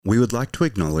We would like to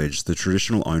acknowledge the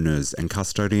traditional owners and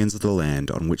custodians of the land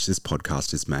on which this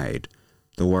podcast is made,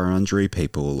 the Wurundjeri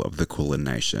people of the Kulin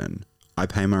Nation. I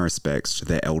pay my respects to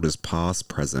their elders past,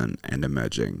 present and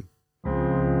emerging.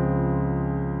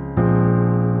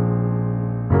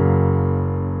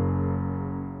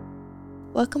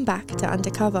 Welcome back to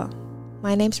Undercover.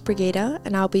 My name's Brigida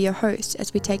and I'll be your host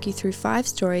as we take you through 5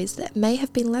 stories that may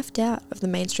have been left out of the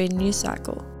mainstream news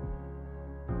cycle.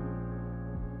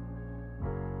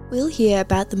 We'll hear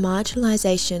about the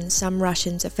marginalisation some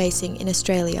Russians are facing in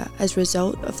Australia as a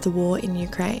result of the war in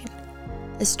Ukraine,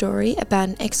 a story about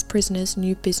an ex-prisoner's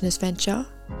new business venture,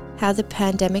 how the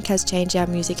pandemic has changed our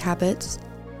music habits,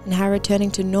 and how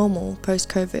returning to normal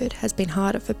post-COVID has been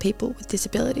harder for people with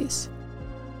disabilities.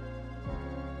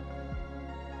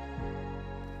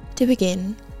 To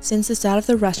begin, since the start of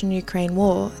the Russian-Ukraine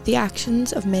war, the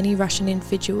actions of many Russian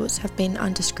individuals have been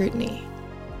under scrutiny.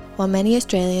 While many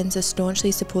Australians are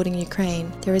staunchly supporting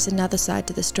Ukraine, there is another side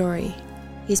to the story.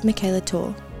 Here's Michaela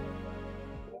Tor.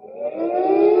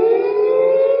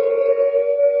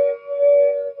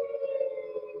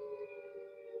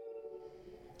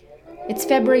 It's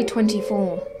February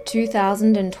 24,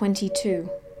 2022.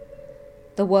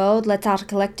 The world lets out a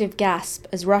collective gasp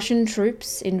as Russian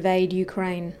troops invade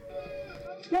Ukraine.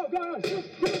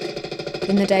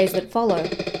 In the days that follow,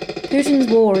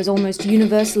 Putin's war is almost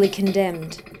universally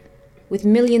condemned, with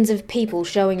millions of people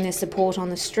showing their support on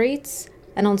the streets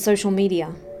and on social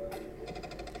media.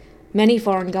 Many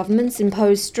foreign governments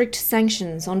impose strict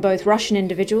sanctions on both Russian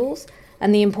individuals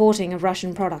and the importing of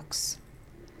Russian products.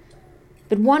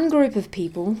 But one group of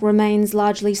people remains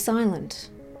largely silent.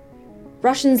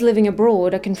 Russians living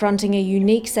abroad are confronting a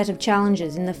unique set of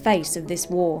challenges in the face of this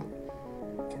war.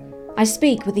 I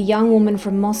speak with a young woman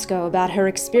from Moscow about her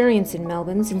experience in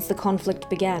Melbourne since the conflict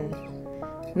began.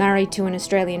 Married to an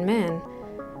Australian man,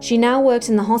 she now works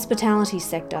in the hospitality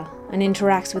sector and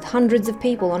interacts with hundreds of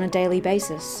people on a daily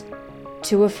basis.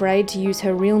 Too afraid to use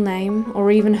her real name or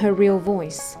even her real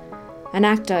voice, an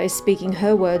actor is speaking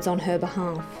her words on her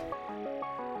behalf.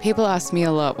 People ask me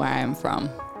a lot where I'm from.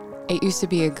 It used to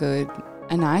be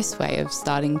a nice way of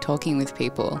starting talking with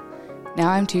people. Now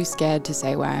I'm too scared to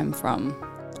say where I'm from.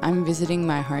 I'm visiting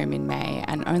my home in May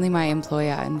and only my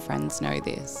employer and friends know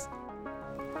this.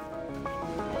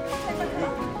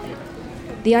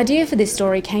 The idea for this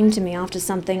story came to me after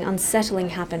something unsettling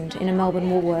happened in a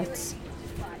Melbourne Woolworths.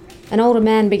 An older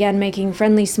man began making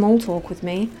friendly small talk with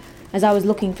me as I was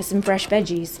looking for some fresh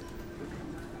veggies.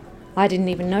 I didn't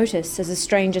even notice as a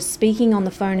stranger speaking on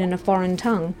the phone in a foreign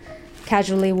tongue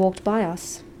casually walked by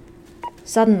us.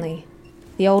 Suddenly,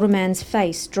 the older man's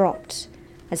face dropped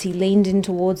as he leaned in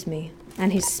towards me,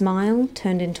 and his smile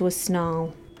turned into a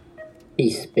snarl.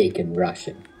 He's speaking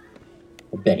Russian.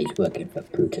 I bet he's working for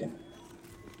Putin.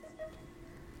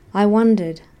 I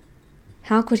wondered,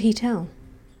 how could he tell?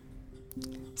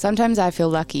 Sometimes I feel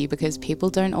lucky because people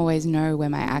don't always know where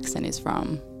my accent is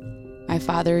from. My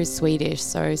father is Swedish,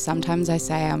 so sometimes I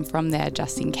say I'm from there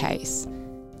just in case.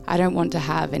 I don't want to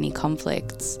have any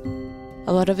conflicts.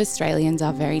 A lot of Australians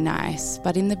are very nice,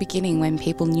 but in the beginning when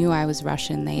people knew I was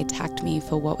Russian, they attacked me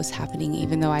for what was happening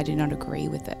even though I did not agree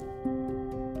with it.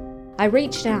 I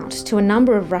reached out to a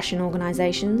number of Russian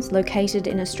organisations located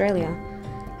in Australia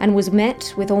and was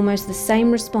met with almost the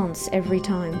same response every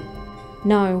time.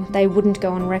 No, they wouldn't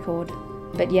go on record,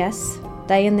 but yes,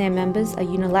 they and their members are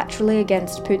unilaterally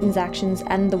against Putin's actions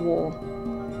and the war.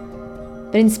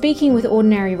 But in speaking with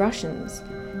ordinary Russians,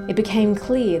 it became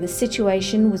clear the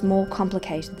situation was more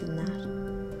complicated than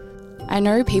that. I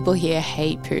know people here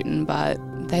hate Putin, but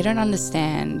they don't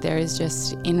understand.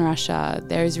 In Russia,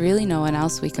 there is really no one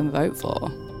else we can vote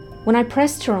for. When I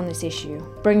pressed her on this issue,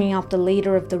 bringing up the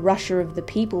leader of the Russia of the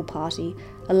People party,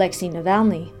 Alexei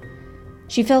Navalny,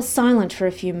 she fell silent for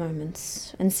a few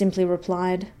moments and simply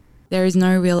replied, "There is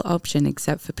no real option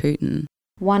except for Putin."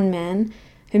 One man,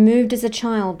 who moved as a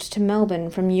child to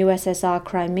Melbourne from USSR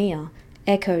Crimea,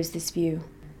 echoes this view,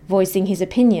 voicing his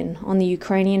opinion on the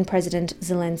Ukrainian President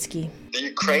Zelensky. The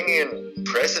Ukrainian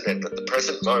president at the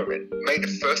present moment made a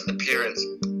first appearance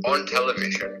on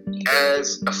television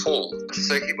as a fool.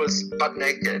 So he was butt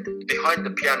naked behind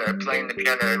the piano, playing the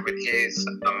piano with his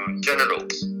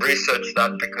genitals. Research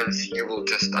that because you will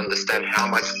just understand how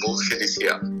much bullshit is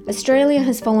here. Australia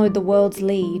has followed the world's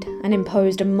lead and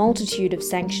imposed a multitude of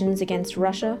sanctions against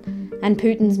Russia and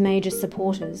Putin's major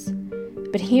supporters.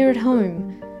 But here at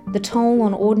home, the toll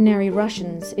on ordinary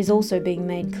Russians is also being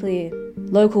made clear.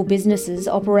 Local businesses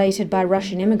operated by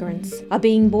Russian immigrants are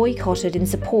being boycotted in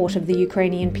support of the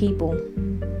Ukrainian people.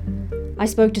 I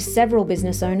spoke to several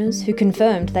business owners who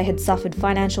confirmed they had suffered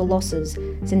financial losses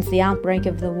since the outbreak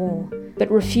of the war, but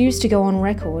refuse to go on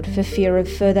record for fear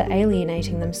of further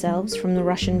alienating themselves from the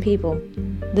Russian people.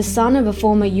 The son of a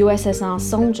former USSR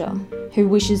soldier, who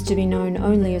wishes to be known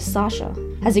only as Sasha,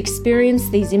 has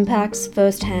experienced these impacts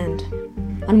firsthand.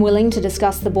 Unwilling to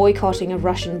discuss the boycotting of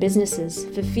Russian businesses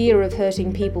for fear of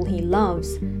hurting people he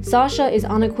loves, Sasha is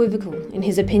unequivocal in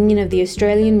his opinion of the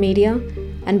Australian media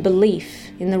and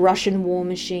belief in the Russian war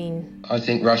machine. I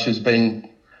think Russia's been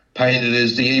painted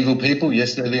as the evil people.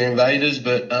 Yes, they're the invaders,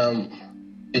 but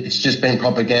it's just been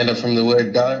propaganda from the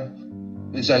word go.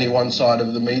 There's only one side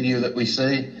of the media that we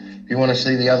see. If you want to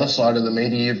see the other side of the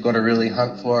media, you've got to really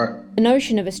hunt for it. The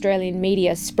notion of Australian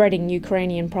media spreading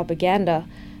Ukrainian propaganda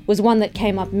was one that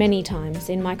came up many times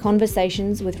in my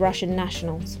conversations with Russian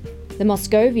nationals. The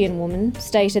Moscovian woman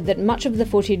stated that much of the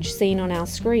footage seen on our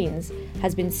screens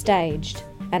has been staged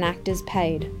and actors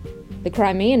paid. The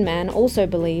Crimean man also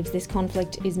believes this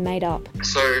conflict is made up.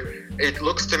 So it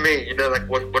looks to me, like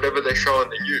whatever they show on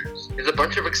the news is a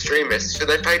bunch of extremists. So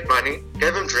they paid money,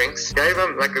 gave them drinks, gave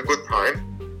them like a good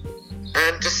time,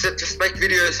 and just make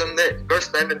videos and then go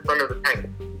stand in front of the tank.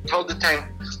 Told the tank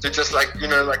to just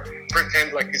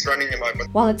pretend like he's running him over.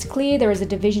 While it's clear there is a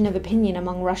division of opinion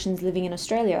among Russians living in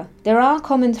Australia, there are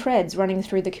common threads running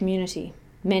through the community.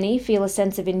 Many feel a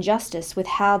sense of injustice with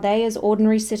how they as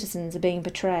ordinary citizens are being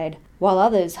portrayed, while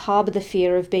others harbour the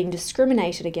fear of being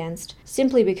discriminated against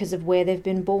simply because of where they've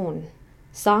been born.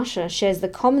 Sasha shares the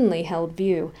commonly held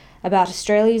view about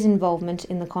Australia's involvement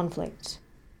in the conflict.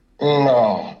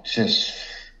 No, it's just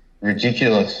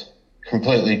ridiculous.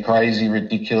 Completely crazy,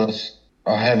 ridiculous.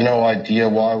 I have no idea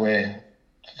why we're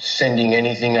sending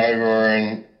anything over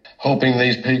and helping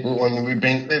these people when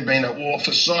they've been at war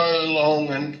for so long,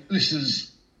 and this has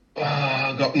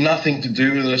got nothing to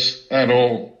do with us at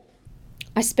all.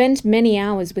 I spent many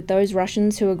hours with those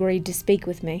Russians who agreed to speak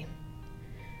with me.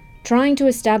 Trying to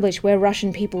establish where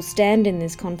Russian people stand in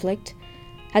this conflict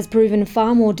has proven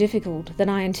far more difficult than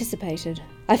I anticipated.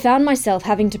 I found myself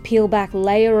having to peel back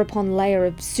layer upon layer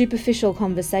of superficial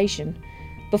conversation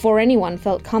before anyone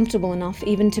felt comfortable enough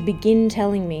even to begin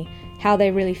telling me how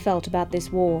they really felt about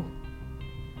this war.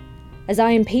 As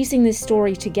I am piecing this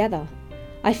story together,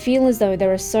 I feel as though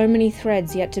there are so many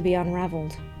threads yet to be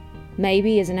unravelled.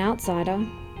 Maybe as an outsider,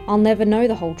 I'll never know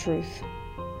the whole truth.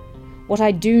 What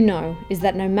I do know is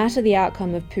that no matter the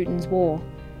outcome of Putin's war,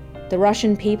 the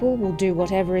Russian people will do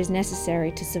whatever is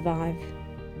necessary to survive.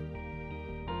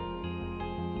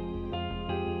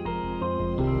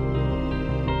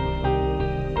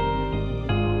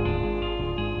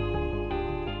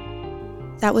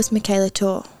 That was Michaela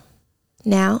Tor.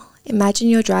 Now, imagine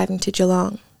you're driving to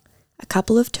Geelong, a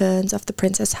couple of turns off the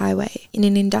Princess Highway in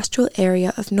an industrial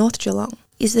area of North Geelong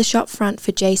is the shop front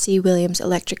for JC Williams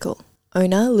Electrical.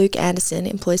 Owner Luke Anderson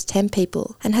employs 10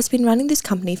 people and has been running this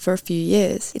company for a few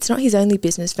years. It's not his only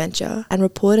business venture, and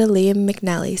reporter Liam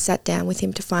McNally sat down with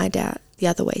him to find out the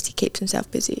other ways he keeps himself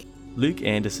busy. Luke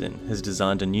Anderson has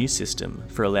designed a new system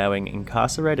for allowing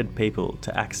incarcerated people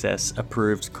to access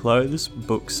approved clothes,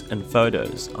 books and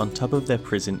photos on top of their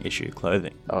prison-issue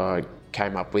clothing. I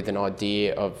came up with an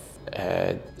idea of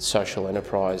a social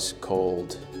enterprise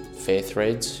called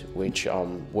Fairthreads, which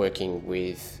I'm working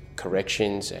with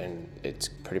corrections, and it's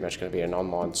pretty much going to be an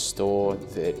online store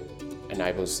that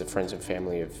enables the friends and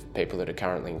family of people that are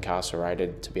currently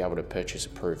incarcerated to be able to purchase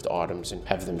approved items and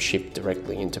have them shipped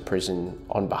directly into prison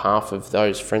on behalf of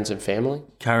those friends and family.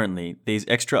 Currently, these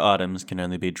extra items can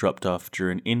only be dropped off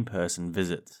during in-person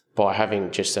visits. By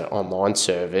having just an online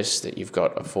service that you've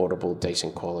got affordable,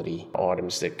 decent quality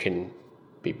items that can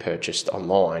be purchased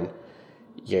online,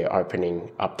 you're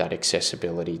opening up that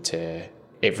accessibility to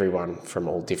everyone from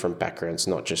all different backgrounds,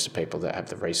 not just the people that have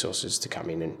the resources to come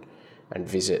in and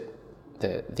visit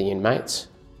the inmates.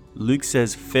 Luke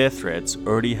says Fairthreads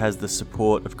already has the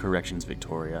support of Corrections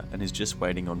Victoria and is just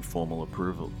waiting on formal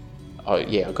approval. I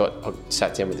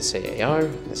sat down with the CEO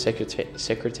and the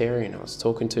secretary, and I was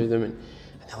talking to them, and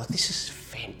they're like, "This is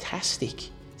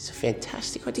fantastic. It's a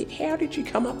fantastic idea. How did you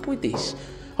come up with this?"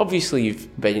 Obviously, you've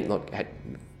been had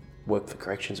worked for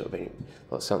corrections or been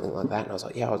something like that, and I was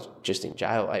like, "Yeah, I was just in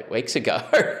jail 8 weeks ago."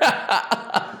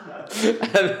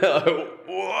 And they're like,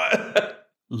 "What?"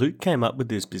 Luke came up with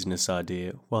this business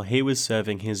idea while he was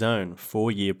serving his own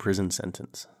 4-year prison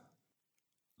sentence.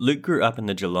 Luke grew up in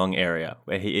the Geelong area,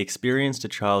 where he experienced a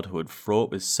childhood fraught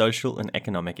with social and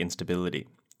economic instability.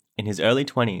 In his early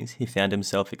 20s, he found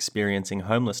himself experiencing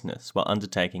homelessness while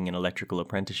undertaking an electrical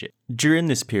apprenticeship. During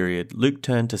this period, Luke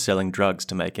turned to selling drugs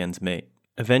to make ends meet.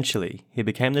 Eventually, he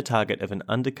became the target of an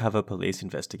undercover police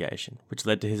investigation, which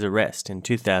led to his arrest in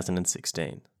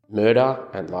 2016. Murder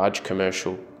and large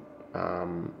commercial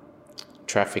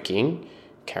trafficking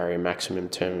carry a maximum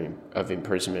term of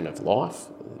imprisonment of life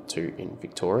in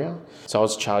Victoria. So I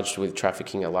was charged with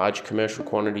trafficking a large commercial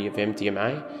quantity of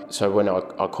MDMA. So when I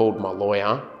called my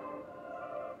lawyer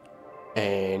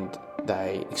and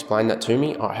they explained that to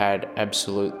me, I had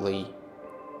absolutely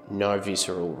no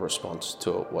visceral response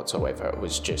to it whatsoever. It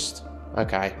was just,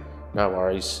 okay, no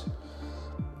worries,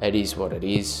 it is what it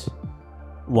is.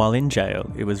 While in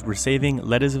jail, it was receiving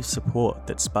letters of support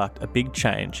that sparked a big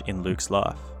change in Luke's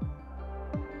life.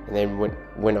 And then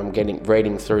when I'm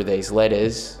reading through these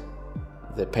letters,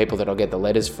 the people that I get the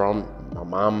letters from, my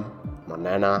mum, my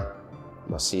nana,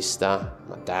 my sister,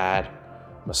 my dad,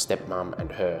 my stepmum and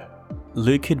her.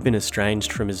 Luke had been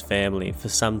estranged from his family for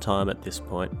some time at this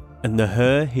point, and the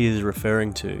her he is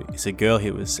referring to is a girl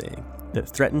he was seeing that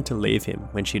threatened to leave him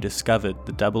when she discovered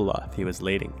the double life he was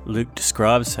leading. Luke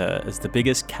describes her as the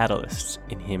biggest catalyst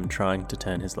in him trying to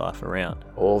turn his life around.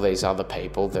 All these other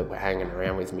people that were hanging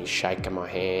around with me, shaking my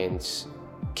hands,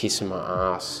 kissing my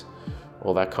ass,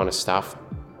 all that kind of stuff,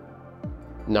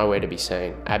 nowhere to be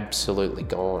seen, absolutely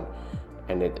gone.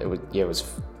 And it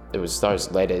was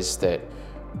those letters that,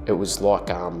 it was like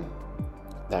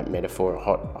that metaphor, a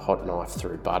hot knife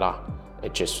through butter.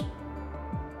 It just,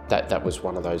 that was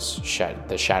one of those,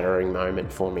 the shattering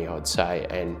moment for me, I'd say.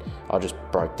 And I just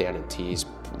broke down in tears,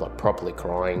 like properly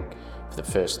crying for the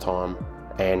first time.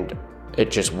 And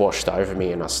it just washed over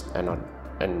me, I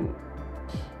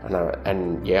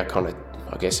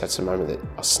guess that's the moment that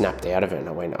I snapped out of it and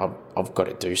I went, I've got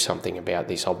to do something about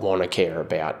this. I want to care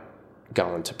about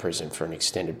going to prison for an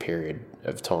extended period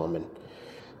of time. And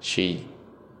she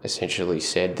essentially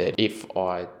said that if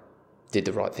I did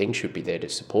the right thing, she'd be there to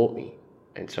support me.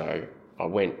 And so I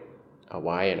went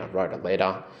away and I wrote a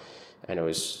letter, and it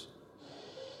was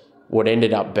what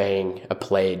ended up being a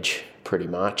pledge pretty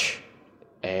much,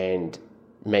 and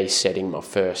me setting my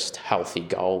first healthy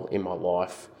goal in my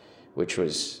life, which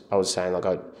was, I was saying, like,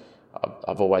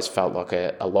 I've always felt like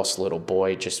a lost little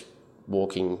boy just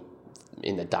walking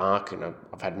in the dark, and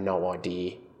I've had no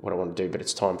idea what I want to do, but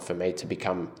it's time for me to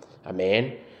become a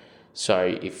man.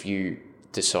 So if you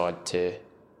decide to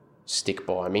stick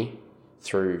by me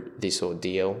through this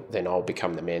ordeal, then I'll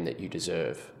become the man that you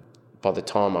deserve. By the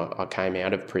time I came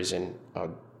out of prison,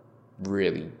 I'm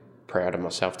really proud of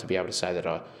myself to be able to say that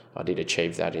I did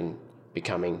achieve that in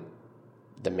becoming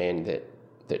the man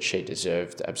that she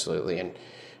deserved, absolutely. And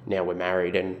now we're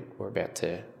married and we're about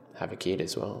to have a kid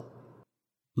as well.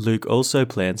 Luke also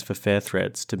plans for Fair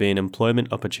Threads to be an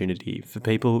employment opportunity for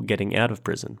people getting out of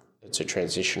prison. It's a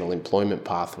transitional employment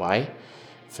pathway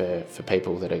for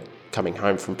people that are coming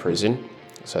home from prison,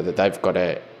 so that they've got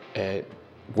a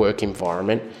work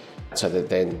environment, so that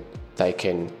then they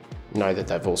can know that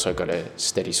they've also got a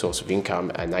steady source of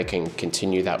income and they can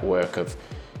continue that work of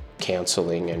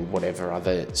counselling and whatever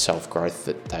other self-growth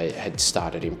that they had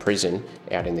started in prison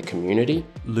out in the community.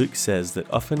 Luke says that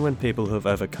often when people have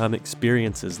overcome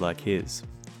experiences like his,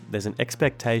 there's an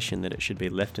expectation that it should be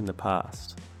left in the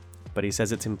past. But he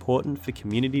says it's important for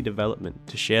community development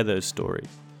to share those stories.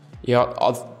 Yeah,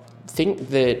 I think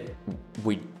that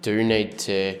we do need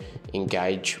to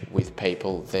engage with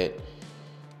people that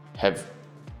have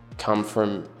come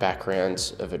from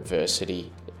backgrounds of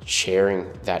adversity, sharing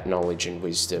that knowledge and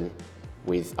wisdom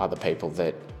with other people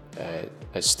that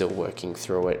are still working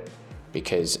through it,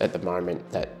 because at the moment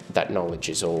that knowledge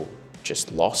is all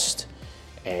just lost,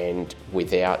 and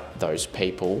without those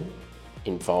people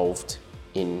involved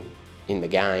in the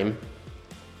game,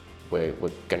 we're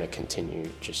going to continue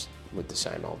just with the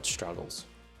same old struggles.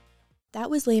 That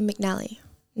was Liam McNally.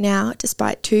 Now,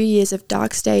 despite 2 years of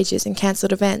dark stages and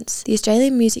cancelled events, the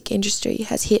Australian music industry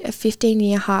has hit a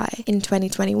 15-year high in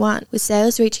 2021, with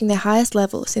sales reaching their highest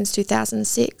level since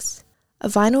 2006. A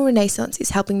vinyl renaissance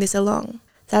is helping this along.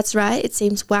 That's right, it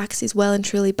seems wax is well and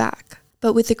truly back.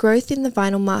 But with the growth in the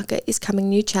vinyl market is coming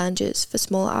new challenges for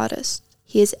smaller artists.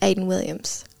 Here's Aidan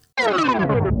Williams.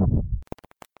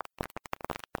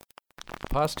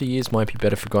 The past 2 years might be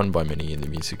better forgotten by many in the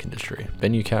music industry.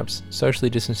 Venue caps, socially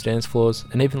distanced dance floors,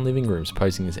 and even living rooms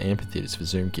posing as amphitheatres for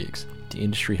Zoom gigs. The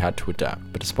industry had to adapt,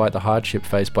 but despite the hardship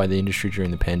faced by the industry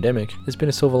during the pandemic, there's been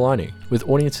a silver lining. With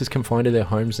audiences confined to their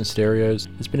homes and stereos,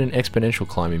 there's been an exponential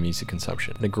climb in music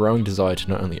consumption, and a growing desire to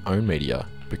not only own media,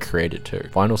 but create it too.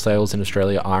 Vinyl sales in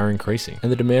Australia are increasing,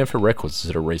 and the demand for records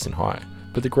is at a recent high.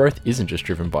 But the growth isn't just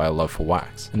driven by a love for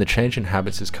wax, and the change in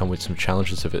habits has come with some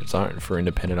challenges of its own for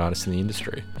independent artists in the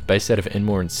industry. Based out of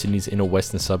Enmore in Sydney's inner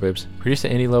western suburbs, producer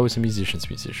Andy Lowe is a musician's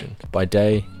musician. By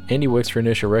day, Andy works for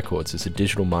Inertia Records as a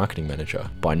digital marketing manager.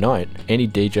 By night, Andy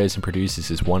DJs and produces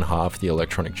as one half of the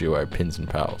electronic duo Pins and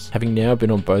Pals. Having now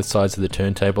been on both sides of the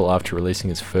turntable after releasing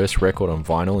his first record on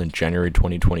vinyl in January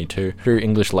 2022 through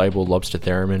English label Lobster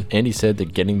Theremin, Andy said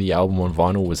that getting the album on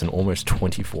vinyl was an almost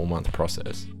 24-month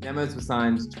process. Demos were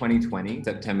signed 2020,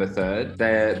 September 3rd.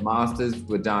 Their masters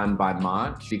were done by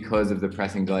March because of the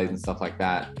pressing delays and stuff like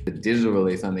that. The digital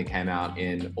release only came out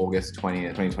in August 20th,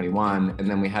 2021, and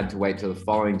then we had to wait till the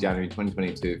following January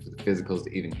 2022 for the physicals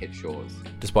to even hit shores.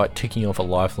 Despite ticking off a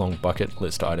lifelong bucket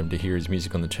list item to hear his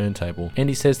music on the turntable,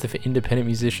 Andy says that for independent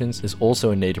musicians, there's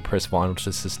also a need to press vinyl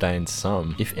to sustain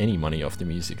some, if any, money off the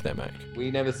music they make.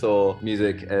 We never saw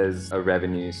music as a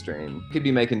revenue stream. You could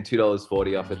be making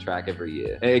 $2.40 off a track every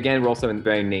year. And again, we're also in a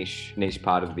very niche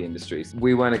part of the industry.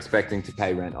 We weren't expecting to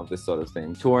pay rent of this sort of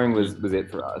thing. Touring was it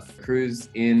for us. Crews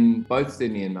in both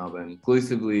Sydney and Melbourne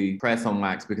exclusively press on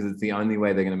wax because it's the only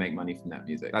way they're going to make money from that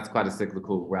music. That's quite a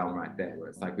cyclical realm right there, where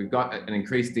it's like we've got an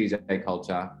increased DJ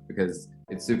culture because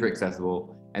it's super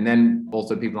accessible. And then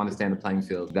also people understand the playing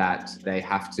field that they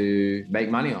have to make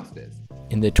money off this.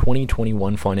 In their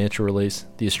 2021 financial release,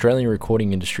 the Australian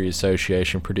Recording Industry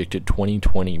Association predicted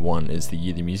 2021 as the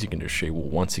year the music industry will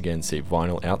once again see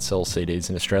vinyl outsell CDs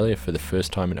in Australia for the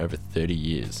first time in over 30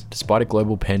 years. Despite a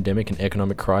global pandemic and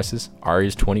economic crisis,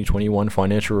 ARIA's 2021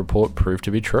 financial report proved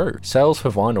to be true. Sales for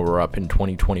vinyl were up in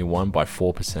 2021 by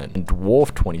 4% and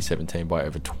dwarfed 2017 by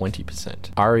over 20%.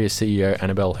 ARIA CEO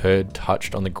Annabelle Hurd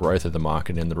touched on the growth of the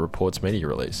market in the report's media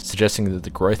release, suggesting that the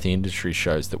growth in the industry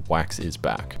shows that wax is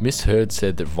back. Ms. Hurd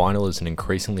said that vinyl is an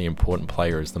increasingly important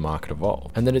player as the market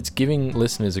evolves, and that it's giving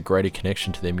listeners a greater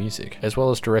connection to their music, as well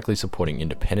as directly supporting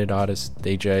independent artists,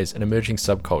 DJs, and emerging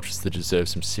subcultures that deserve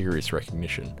some serious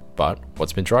recognition. But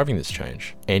what's been driving this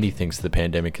change? Andy thinks the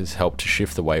pandemic has helped to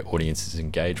shift the way audiences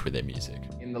engage with their music.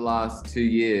 In the last 2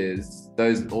 years,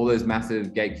 all those massive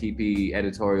gatekeepy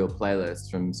editorial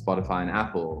playlists from Spotify and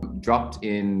Apple dropped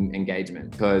in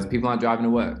engagement because people aren't driving to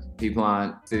work. People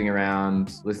aren't sitting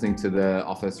around listening to the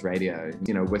office radio.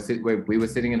 You know, we were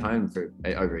sitting at home for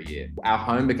over a year. Our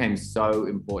home became so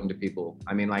important to people.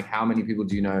 I mean, like, how many people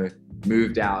do you know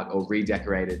moved out or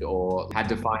redecorated or had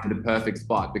to find the perfect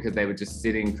spot because they were just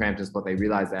sitting cramped in a spot they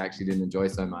realized they actually didn't enjoy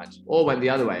so much, or went the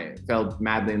other way, fell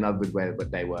madly in love with where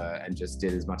they were and just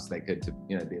did as much as they could to,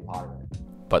 you know, be a part of it.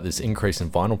 But this increase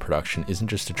in vinyl production isn't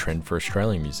just a trend for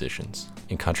Australian musicians.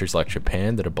 In countries like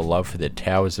Japan that are beloved for their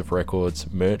towers of records,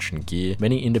 merch and gear,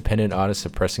 many independent artists are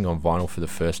pressing on vinyl for the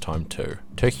first time too.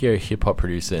 Tokyo hip-hop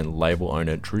producer and label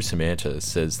owner Drew Samantha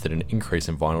says that an increase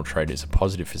in vinyl trade is a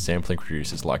positive for sampling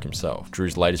producers like himself.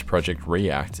 Drew's latest project,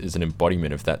 React, is an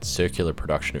embodiment of that circular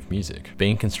production of music.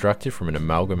 Being constructed from an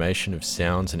amalgamation of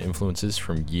sounds and influences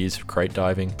from years of crate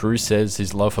diving, Drew says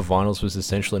his love for vinyls was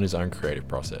essential in his own creative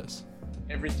process.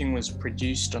 Everything was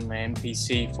produced on the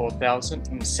MPC 4000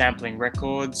 and sampling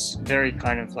records, very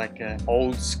kind of like an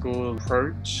old school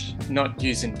approach, not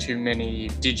using too many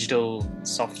digital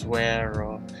software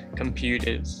or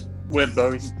computers. We're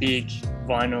both big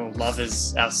vinyl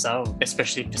lovers ourselves,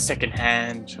 especially for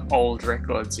secondhand old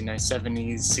records,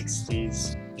 70s,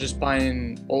 60s. Just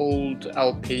buying old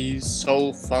LPs,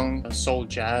 soul funk, soul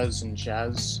jazz and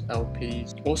jazz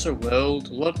LPs. Also world,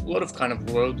 a lot of kind of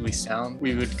worldly sound.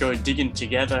 We would go digging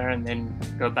together and then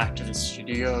go back to the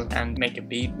studio and make a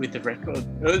beat with the record.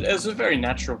 It was a very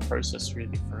natural process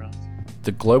really for us.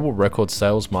 The Global Record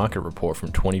Sales Market Report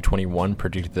from 2021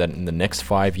 predicted that in the next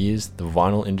 5 years, the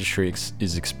vinyl industry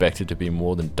is expected to be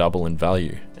more than double in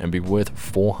value and be worth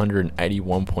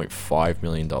 $481.5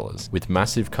 million. With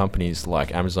massive companies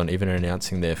like Amazon even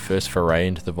announcing their first foray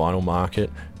into the vinyl market,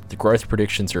 the growth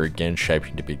predictions are again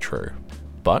shaping to be true.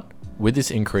 But with this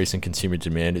increase in consumer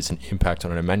demand is an impact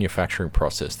on a manufacturing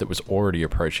process that was already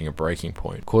approaching a breaking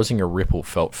point, causing a ripple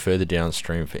felt further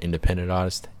downstream for independent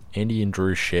artists. Andy and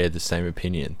Drew shared the same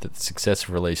opinion that the success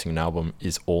of releasing an album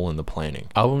is all in the planning.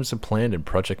 Albums are planned and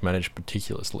project managed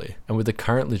meticulously, and with the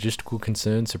current logistical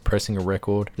concerns of pressing a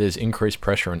record, there's increased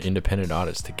pressure on independent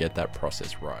artists to get that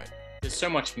process right. There's so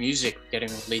much music getting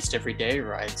released every day,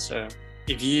 right? So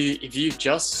if you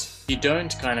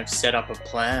don't kind of set up a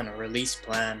plan, a release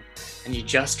plan, and you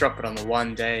just drop it on the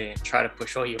one day and try to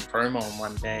push all your promo on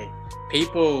one day,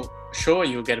 people, sure,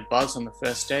 you'll get a buzz on the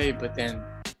first day, but then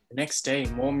the next day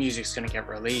more music's going to get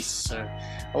released, so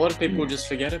a lot of people just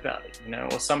forget about it,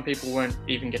 or some people won't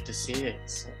even get to see it.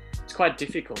 So It's quite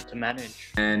difficult to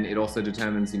manage. And it also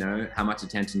determines, how much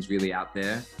attention's really out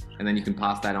there. And then you can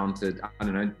pass that on to,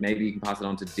 maybe you can pass it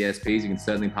on to DSPs, you can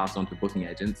certainly pass it on to booking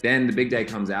agents. Then the big day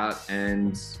comes out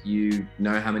and you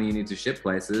know how many you need to ship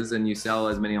places and you sell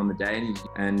as many on the day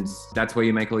and that's where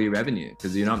you make all your revenue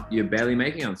because you're barely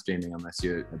making on streaming unless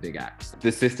you're a big act.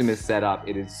 The system is set up,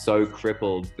 it is so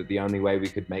crippled that the only way we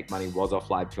could make money was off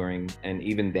live touring, and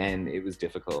even then it was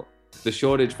difficult. The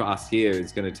shortage for us here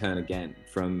is going to turn again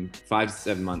from 5 to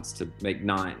 7 months to make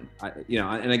 9.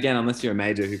 And again, unless you're a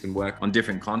major who can work on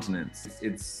different continents,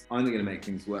 it's only going to make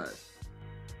things worse.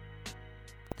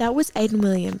 That was Aidan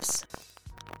Williams.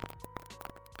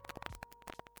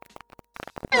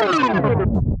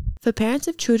 For parents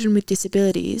of children with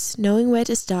disabilities, knowing where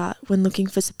to start when looking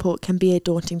for support can be a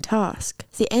daunting task.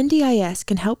 The NDIS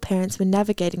can help parents when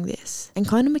navigating this, and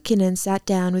Connor McKinnon sat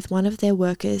down with one of their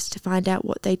workers to find out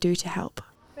what they do to help.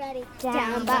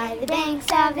 Down by the banks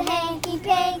of the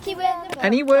hanky-panky river.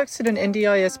 Annie works at an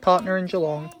NDIS partner in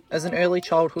Geelong as an early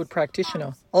childhood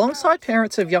practitioner. Alongside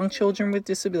parents of young children with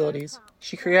disabilities,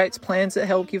 she creates plans that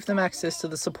help give them access to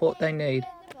the support they need.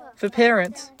 For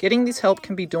parents, getting this help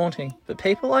can be daunting, but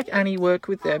people like Annie work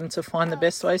with them to find the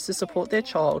best ways to support their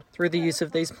child through the use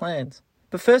of these plans.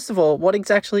 But first of all, what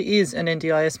exactly is an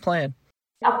NDIS plan?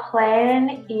 A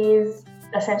plan is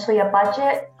essentially a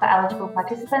budget for eligible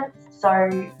participants.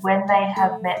 So when they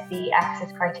have met the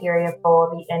access criteria for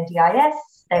the NDIS,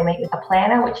 they meet with a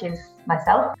planner, which is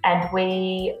myself, and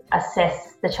we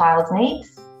assess the child's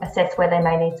needs, assess where they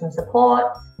may need some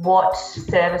support, what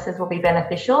services will be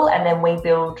beneficial, and then we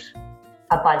build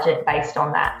a budget based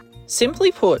on that.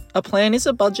 Simply put, a plan is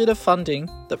a budget of funding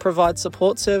that provides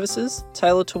support services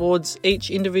tailored towards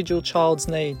each individual child's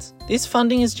needs. This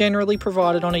funding is generally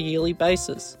provided on a yearly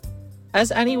basis.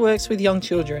 As Annie works with young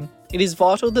children, it is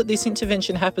vital that this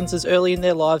intervention happens as early in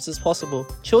their lives as possible.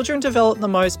 Children develop the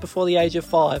most before the age of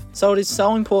 5, so it is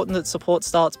so important that support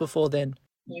starts before then.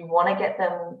 You want to get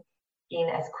them in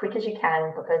as quick as you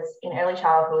can because in early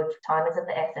childhood, time is of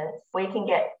the essence. We can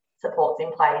get supports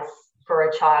in place for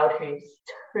a child who's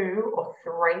 2 or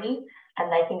 3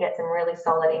 and they can get some really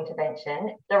solid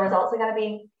intervention. The results are going to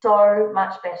be so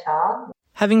much better.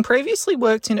 Having previously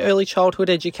worked in early childhood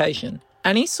education,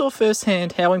 Annie saw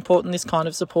firsthand how important this kind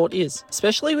of support is,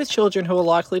 especially with children who are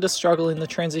likely to struggle in the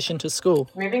transition to school.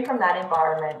 Moving from that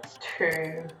environment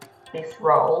to this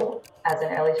role as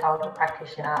an early childhood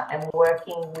practitioner and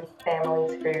working with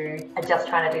families who are just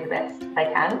trying to do the best they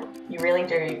can, you really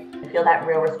do feel that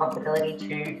real responsibility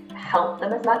to help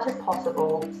them as much as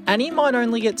possible. Annie might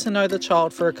only get to know the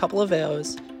child for a couple of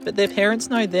hours, but their parents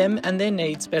know them and their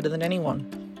needs better than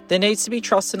anyone. There needs to be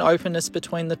trust and openness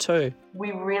between the two.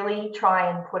 We really try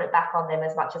and put it back on them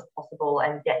as much as possible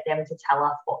and get them to tell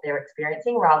us what they're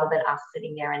experiencing rather than us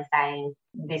sitting there and saying,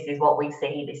 this is what we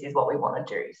see, this is what we want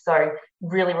to do. So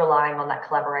really relying on that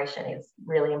collaboration is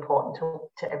really important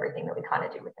to everything that we kind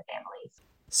of do with the families.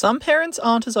 Some parents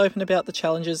aren't as open about the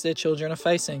challenges their children are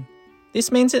facing. This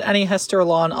means that Annie has to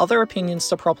rely on other opinions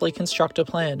to properly construct a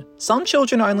plan. Some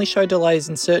children only show delays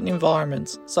in certain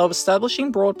environments, so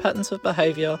establishing broad patterns of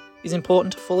behaviour is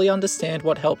important to fully understand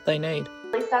what help they need.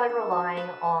 We started relying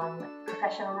on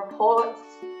professional reports,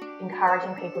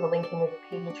 encouraging people to link in with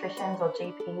paediatricians or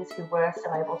GPs who were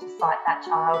still able to cite that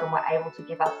child and were able to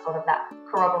give us sort of that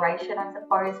corroboration, I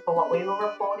suppose, for what we were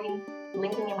reporting,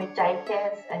 linking in with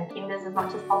daycares and kinders as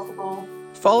much as possible.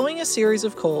 Following a series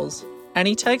of calls,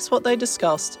 Annie takes what they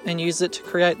discussed and uses it to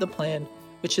create the plan,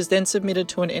 which is then submitted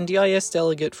to an NDIS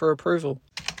delegate for approval.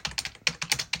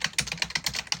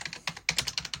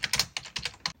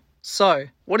 So,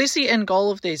 what is the end goal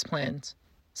of these plans?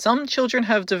 Some children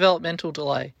have developmental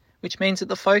delay, which means that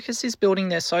the focus is building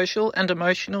their social and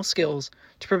emotional skills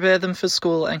to prepare them for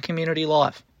school and community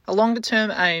life. A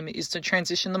longer-term aim is to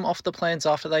transition them off the plans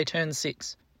after they turn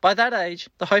 6. By that age,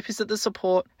 the hope is that the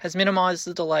support has minimised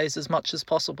the delays as much as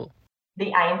possible.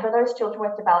 The aim for those children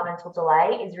with developmental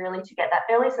delay is really to get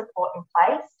that early support in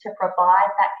place to provide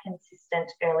that consistent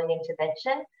early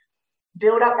intervention,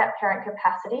 build up that parent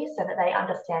capacity so that they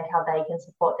understand how they can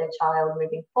support their child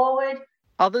moving forward.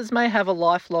 Others may have a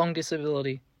lifelong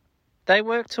disability. They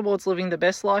work towards living the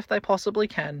best life they possibly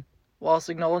can, whilst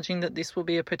acknowledging that this will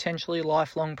be a potentially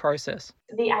lifelong process.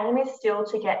 The aim is still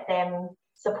to get them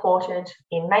supported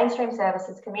in mainstream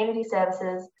services, community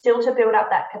services, still to build up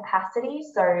that capacity,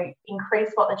 so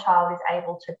increase what the child is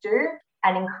able to do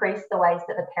and increase the ways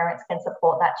that the parents can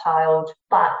support that child,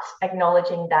 but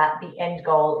acknowledging that the end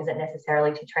goal isn't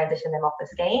necessarily to transition them off the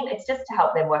scheme, it's just to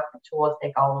help them work towards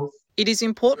their goals. It is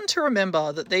important to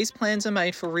remember that these plans are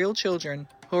made for real children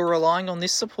who are relying on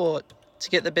this support to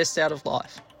get the best out of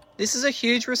life. This is a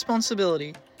huge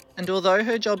responsibility, and although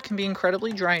her job can be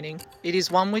incredibly draining, it is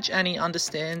one which Annie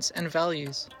understands and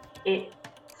values. It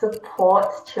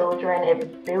supports children,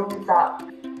 it builds up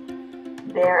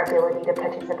their ability to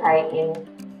participate in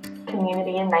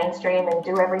community and mainstream and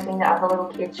do everything that other little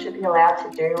kids should be allowed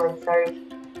to do. And so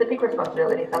it's a big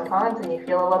responsibility sometimes, and you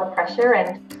feel a lot of pressure,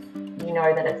 and you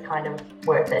know that it's kind of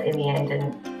worth it in the end,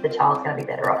 and the child's going to be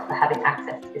better off for having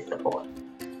access to this support.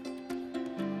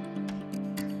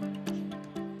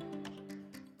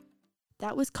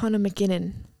 That was Connor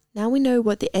McGinnon. Now we know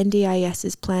what the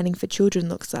NDIS's planning for children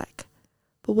looks like.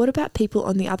 But what about people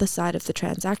on the other side of the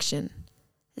transaction?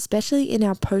 Especially in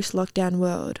our post-lockdown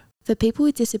world, for people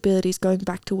with disabilities, going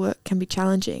back to work can be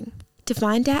challenging. To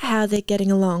find out how they're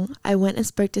getting along, I went and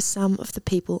spoke to some of the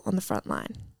people on the front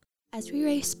line. As we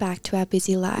race back to our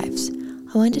busy lives,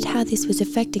 I wondered how this was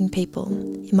affecting people.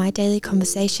 In my daily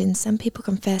conversations, some people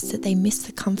confessed that they missed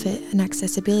the comfort and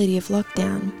accessibility of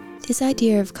lockdown. This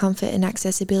idea of comfort and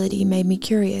accessibility made me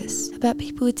curious about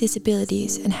people with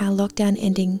disabilities and how lockdown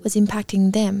ending was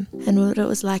impacting them and what it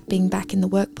was like being back in the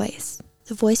workplace.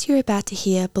 The voice you're about to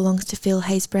hear belongs to Phil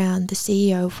Hayes-Brown, the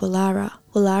CEO of Woollahra.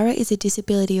 Woollahra is a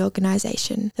disability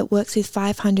organisation that works with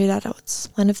 500 adults.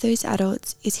 One of those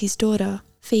adults is his daughter,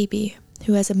 Phoebe,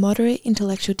 who has a moderate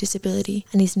intellectual disability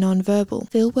and is non-verbal.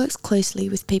 Phil works closely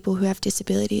with people who have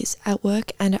disabilities at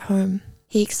work and at home.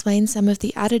 He explains some of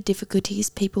the added difficulties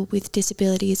people with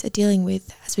disabilities are dealing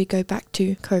with as we go back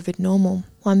to COVID normal.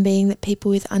 One being that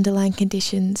people with underlying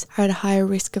conditions are at a higher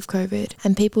risk of COVID,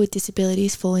 and people with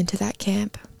disabilities fall into that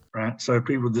camp. Right, so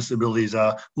people with disabilities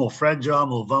are more fragile,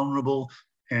 more vulnerable,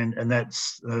 and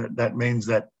that means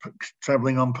that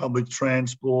travelling on public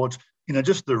transport,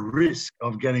 just the risk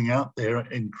of getting out there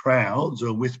in crowds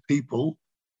or with people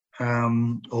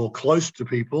or close to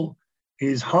people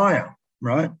is higher.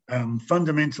 Right?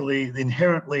 Fundamentally,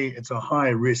 inherently, it's a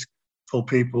higher risk for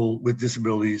people with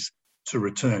disabilities to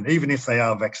return, even if they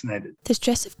are vaccinated. The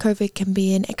stress of COVID can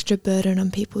be an extra burden on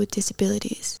people with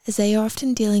disabilities, as they are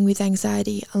often dealing with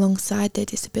anxiety alongside their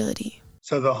disability.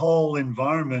 So the whole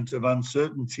environment of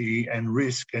uncertainty and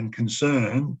risk and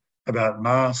concern about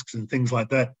masks and things like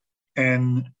that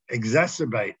can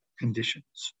exacerbate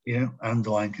conditions,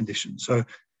 underlying conditions. So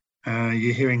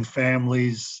you're hearing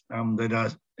families that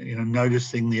are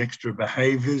noticing the extra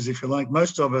behaviours, if you like.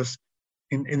 Most of us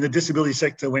in the disability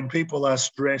sector, when people are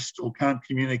stressed or can't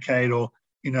communicate, or,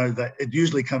 that it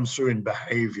usually comes through in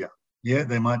behaviour. Yeah,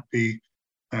 there might be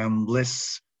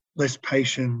less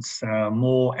patience,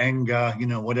 more anger,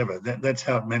 whatever. That's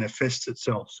how it manifests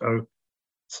itself.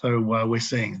 So we're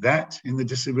seeing that in the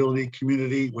disability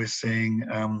community. We're seeing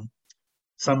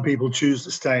some people choose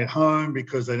to stay at home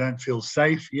because they don't feel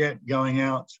safe yet going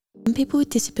out. Some people with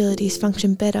disabilities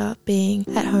function better being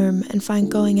at home and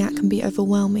find going out can be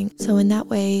overwhelming. So in that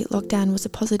way, lockdown was a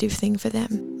positive thing for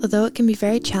them. Although it can be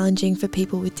very challenging for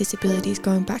people with disabilities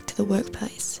going back to the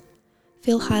workplace.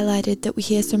 Phil highlighted that we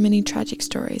hear so many tragic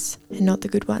stories and not the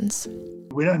good ones.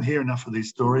 We don't hear enough of these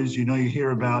stories. You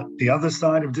hear about the other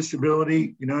side of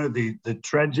disability, the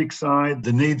tragic side,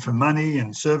 the need for money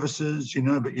and services,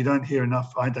 but you don't hear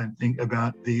enough, I don't think,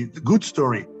 about the good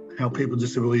story, how people with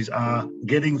disabilities are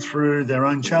getting through their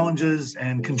own challenges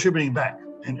and contributing back,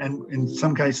 and in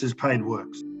some cases paid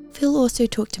works. Phil also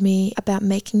talked to me about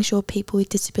making sure people with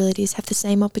disabilities have the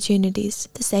same opportunities,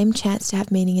 the same chance to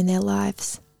have meaning in their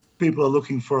lives. People are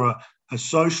looking for a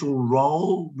social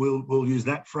role, we'll use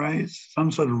that phrase.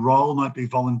 Some sort of role, might be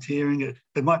volunteering,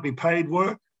 it might be paid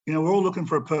work. We're all looking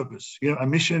for a purpose, a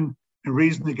mission, a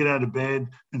reason to get out of bed,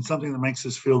 and something that makes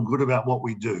us feel good about what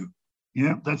we do.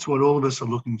 That's what all of us are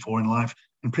looking for in life,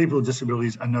 and people with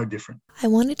disabilities are no different. I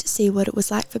wanted to see what it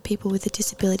was like for people with a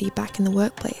disability back in the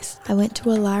workplace. I went to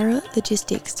Woollahra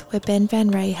Logistics, where Ben Van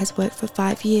Ray has worked for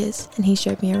 5 years, and he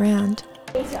showed me around.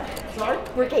 Sorry?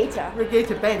 Regita,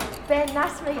 Ben. Ben,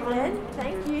 nice to meet you, Ben.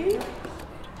 Thank you.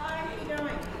 How are you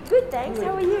doing? Good, thanks.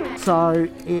 How are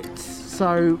you?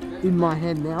 So in my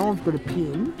hand now I've got a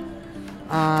pin,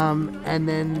 and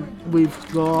then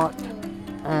we've got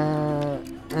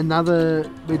another.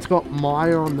 It's got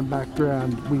Maya on the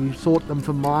background. We sort them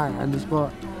for Maya, and it's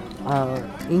got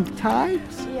ink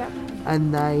tags. Yep.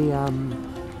 And they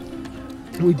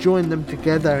we join them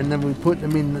together, and then we put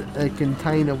them in a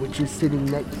container which is sitting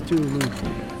next to me,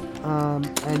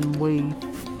 and we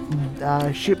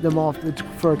ship them off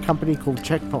for a company called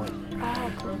Checkpoint.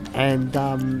 Oh, cool. And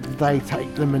they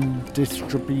take them and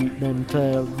distribute them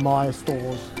to Maya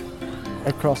stores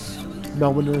across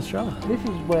Melbourne and Australia. This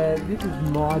is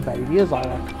my baby, as I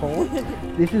like to call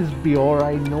it. This is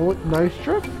Biore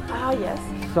Nostra. Oh, yes.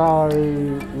 So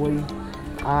we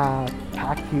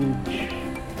package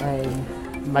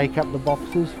and make up the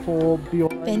boxes for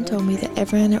Biora. Ben told me that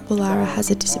everyone at Woollahra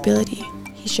has a disability.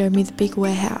 He showed me the big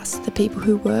warehouse, the people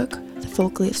who work, the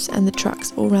forklifts and the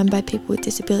trucks all run by people with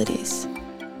disabilities.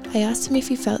 I asked him if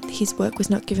he felt his work was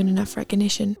not given enough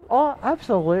recognition. Oh,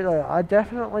 absolutely. I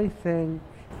definitely think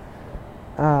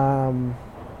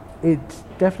it's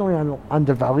definitely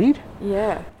undervalued.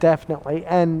 Yeah. Definitely.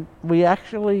 And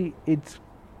it's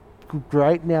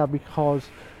great now because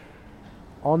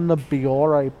on the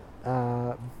Biora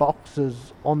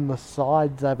boxes on the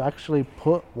sides, they've actually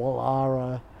put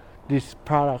Woollahra. This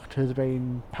product has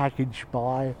been packaged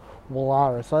by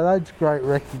Woollahra. So that's great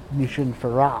recognition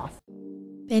for us.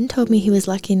 Ben told me he was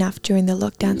lucky enough during the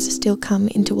lockdowns to still come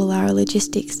into Woollahra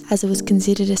Logistics as it was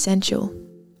considered essential.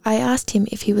 I asked him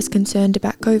if he was concerned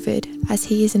about COVID as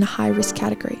he is in a high-risk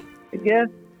category. I guess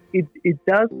it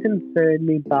does concern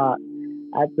me, but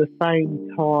at the same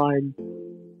time,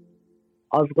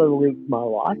 I've got to live my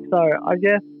life. So I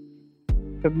guess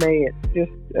for me, it's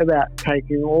just about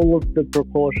taking all of the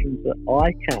precautions that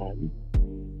I can,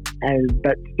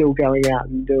 but still going out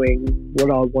and doing what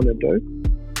I want to do.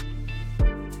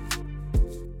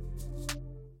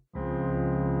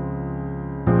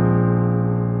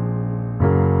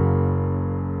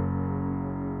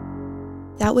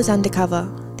 That was Undercover.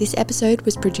 This episode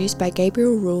was produced by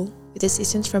Gabriel Rule with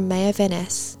assistance from Maya Van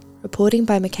Ness, reporting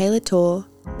by Michaela Torr,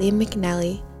 Liam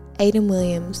McNally, Aidan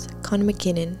Williams, Connor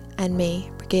McKinnon, and me,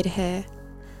 Brigida Hare.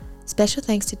 Special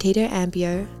thanks to Tito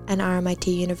Ambio and RMIT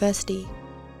University.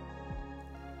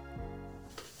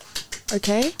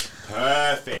 Okay?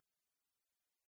 Perfect.